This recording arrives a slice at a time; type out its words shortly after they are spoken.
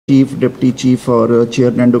Chief, Deputy Chief, or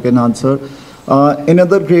Chair Nando can answer.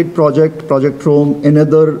 Another great project, Project Rome,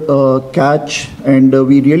 another catch, and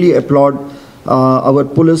we really applaud our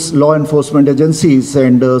police law enforcement agencies,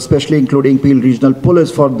 and especially including Peel Regional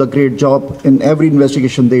Police, for the great job in every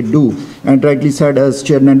investigation they do. And rightly said, as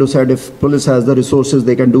Chair Nando said, if police has the resources,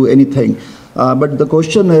 they can do anything. But the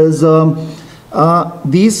question is,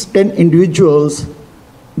 these 10 individuals,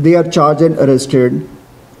 they are charged and arrested.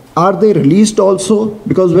 Are they released also?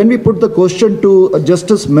 Because when we put the question to a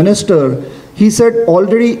Justice Minister, he said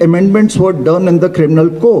already amendments were done in the criminal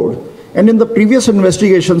code. And in the previous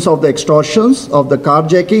investigations of the extortions, of the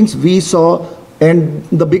carjackings, we saw, and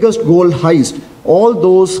the biggest gold heist, all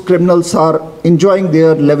those criminals are enjoying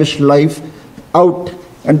their lavish life out.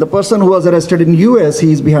 And the person who was arrested in US,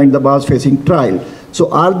 he is behind the bars facing trial.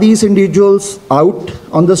 So are these individuals out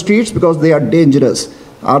on the streets because they are dangerous?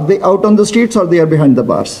 Are they out on the streets or they are behind the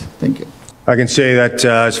bars? Thank you. I can say that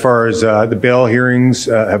as far as the bail hearings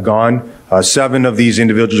have gone, 7 of these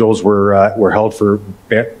individuals were held for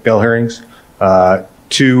bail hearings.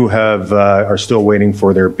 2 are still waiting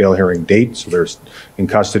for their bail hearing date, so they're in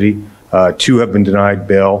custody. 2 have been denied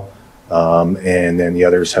bail, and then the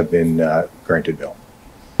others have been granted bail.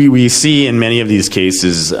 We see in many of these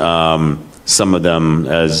cases, some of them,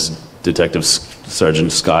 as Detective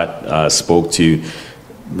Sergeant Scott spoke to,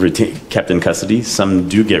 kept in custody. Some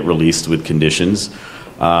do get released with conditions.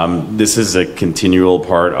 This is a continual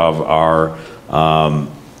part of our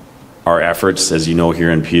efforts, as you know, here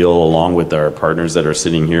in Peel, along with our partners that are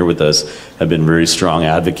sitting here with us, have been very strong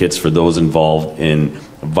advocates for those involved in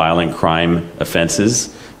violent crime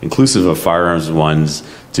offenses, inclusive of firearms ones,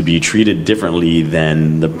 to be treated differently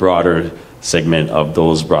than the broader segment of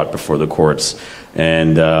those brought before the courts.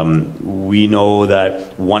 And we know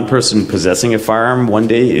that one person possessing a firearm one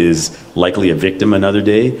day is likely a victim another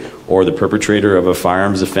day, or the perpetrator of a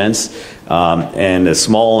firearms offense, and a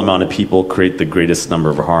small amount of people create the greatest number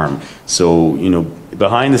of harm. So, you know,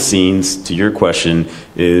 behind the scenes, to your question,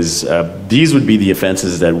 is these would be the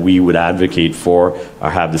offenses that we would advocate for, or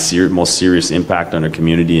have the most serious impact on our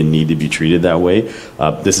community and need to be treated that way.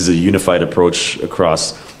 This is a unified approach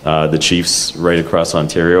across the chiefs right across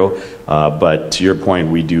Ontario. But to your point,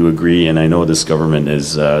 we do agree, and I know this government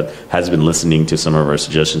has been listening to some of our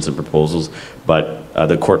suggestions and proposals, but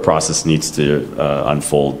the court process needs to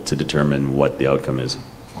unfold to determine what the outcome is.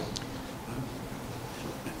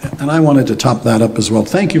 And I wanted to top that up as well.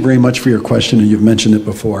 Thank you very much for your question, and you've mentioned it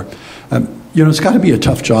before. You know, it's got to be a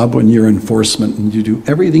tough job when you're enforcement and you do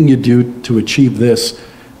everything you do to achieve this,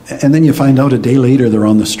 and then you find out a day later they're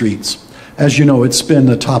on the streets. As you know, it's been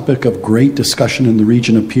a topic of great discussion in the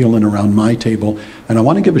region of Peel and around my table. And I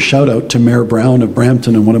want to give a shout out to Mayor Brown of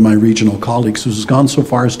Brampton and one of my regional colleagues who's gone so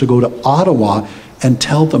far as to go to Ottawa and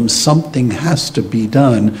tell them something has to be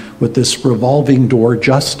done with this revolving door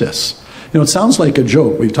justice. You know, it sounds like a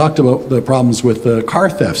joke. We've talked about the problems with the car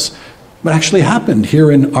thefts, but actually happened here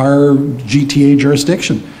in our GTA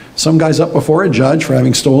jurisdiction. Some guy's up before a judge for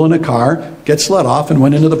having stolen a car, gets let off and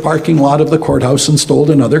went into the parking lot of the courthouse and stole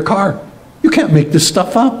another car. You can't make this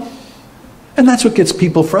stuff up. And that's what gets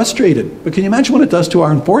people frustrated. But can you imagine what it does to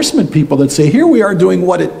our enforcement people that say, here we are doing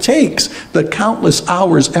what it takes, the countless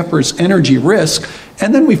hours, efforts, energy, risk,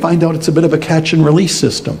 and then we find out it's a bit of a catch and release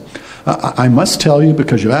system. I must tell you,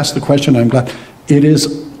 because you asked the question, I'm glad, it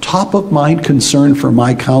is top of mind concern for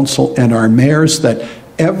my council and our mayors that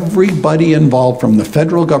everybody involved from the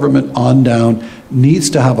federal government on down needs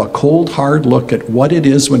to have a cold, hard look at what it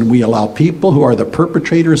is when we allow people who are the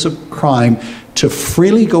perpetrators of crime to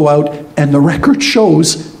freely go out, and the record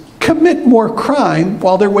shows commit more crime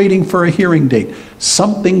while they're waiting for a hearing date.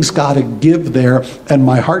 Something's got to give there, and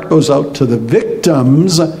my heart goes out to the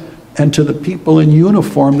victims and to the people in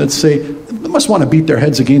uniform that say, they must want to beat their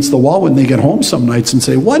heads against the wall when they get home some nights and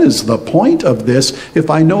say, what is the point of this if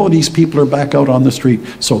I know these people are back out on the street?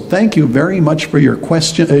 So thank you very much for your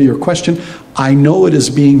question. I know it is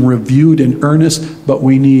being reviewed in earnest, but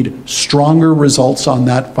we need stronger results on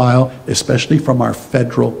that file, especially from our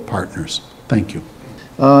federal partners. Thank you.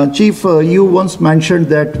 Chief, you once mentioned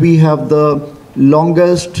that we have the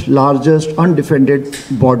longest, largest undefended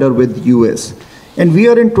border with US. And we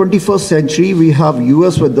are in 21st century, we have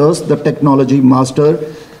US with us, the technology master.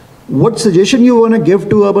 What suggestion you want to give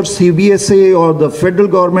to our CBSA or the federal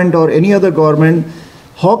government or any other government?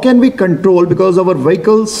 How can we control, because our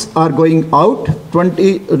vehicles are going out,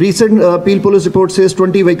 recent Peel Police report says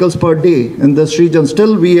 20 vehicles per day in this region.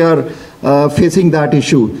 Still we are facing that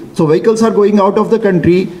issue. So vehicles are going out of the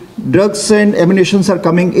country, drugs and ammunitions are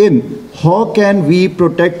coming in. How can we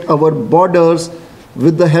protect our borders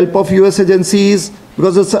with the help of US agencies,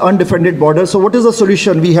 because it's an undefended border. So what is the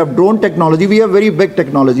solution? We have drone technology, we have very big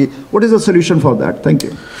technology. What is the solution for that? Thank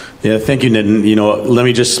you. Yeah, thank you, Nitin. Let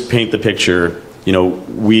me just paint the picture.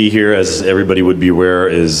 We here, as everybody would be aware,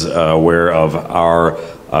 is aware of our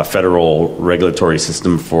federal regulatory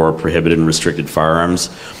system for prohibited and restricted firearms.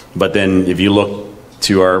 But then if you look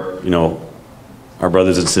to our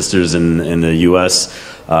brothers and sisters in the U.S.,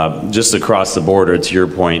 just across the border, to your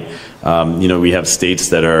point, we have states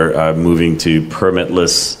that are moving to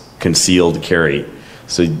permitless concealed carry.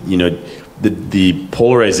 So, the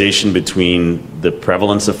polarization between the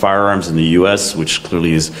prevalence of firearms in the U.S., which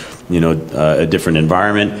clearly is, a different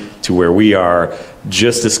environment, to where we are,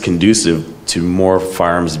 just as conducive to more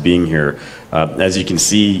firearms being here. As you can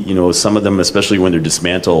see, some of them, especially when they're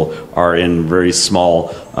dismantled, are in very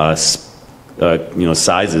small,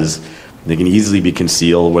 sizes. They can easily be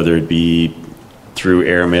concealed, whether it be through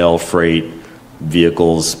airmail, freight,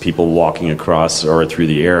 vehicles, people walking across, or through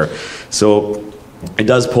the air. So it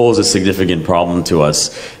does pose a significant problem to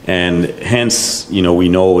us, and hence, we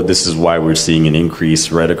know this is why we're seeing an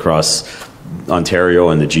increase right across Ontario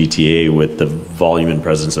and the GTA with the volume and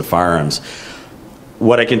presence of firearms.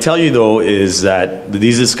 What I can tell you, though, is that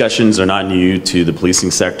these discussions are not new to the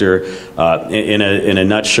policing sector. In a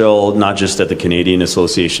nutshell, not just at the Canadian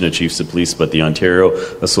Association of Chiefs of Police, but the Ontario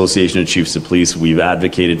Association of Chiefs of Police, we've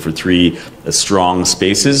advocated for three strong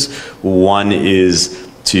spaces. One is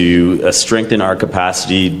to strengthen our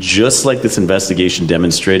capacity, just like this investigation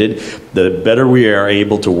demonstrated. The better we are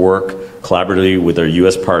able to work collaboratively with our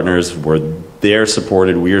U.S. partners, where they're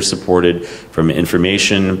supported, we are supported from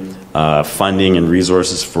information, funding and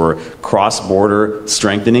resources for cross-border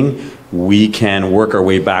strengthening, we can work our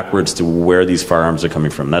way backwards to where these firearms are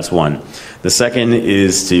coming from. That's one. The second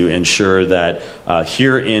is to ensure that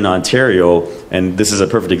here in Ontario, and this is a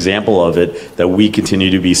perfect example of it, that we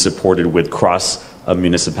continue to be supported with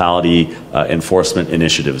cross-municipality enforcement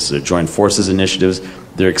initiatives, the joint forces initiatives.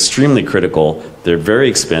 They're extremely critical, they're very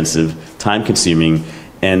expensive, time-consuming,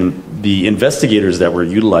 and the investigators that we're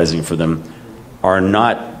utilizing for them are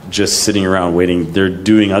not just sitting around waiting, they're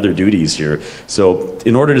doing other duties here. So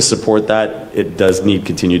in order to support that, it does need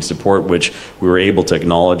continued support, which we were able to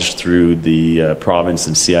acknowledge through the province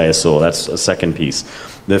and CISO. That's a second piece.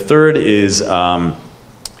 The third is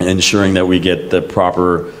ensuring that we get the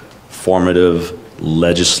proper formative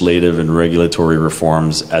legislative and regulatory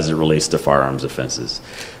reforms as it relates to firearms offenses.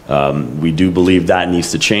 We do believe that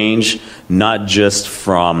needs to change, not just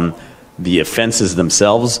from the offenses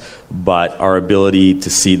themselves, but our ability to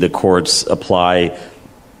see the courts apply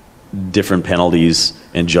different penalties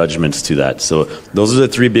and judgments to that. So those are the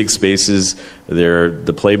three big spaces. They're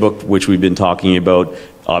the playbook, which we've been talking about,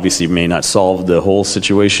 obviously may not solve the whole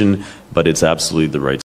situation, but it's absolutely the right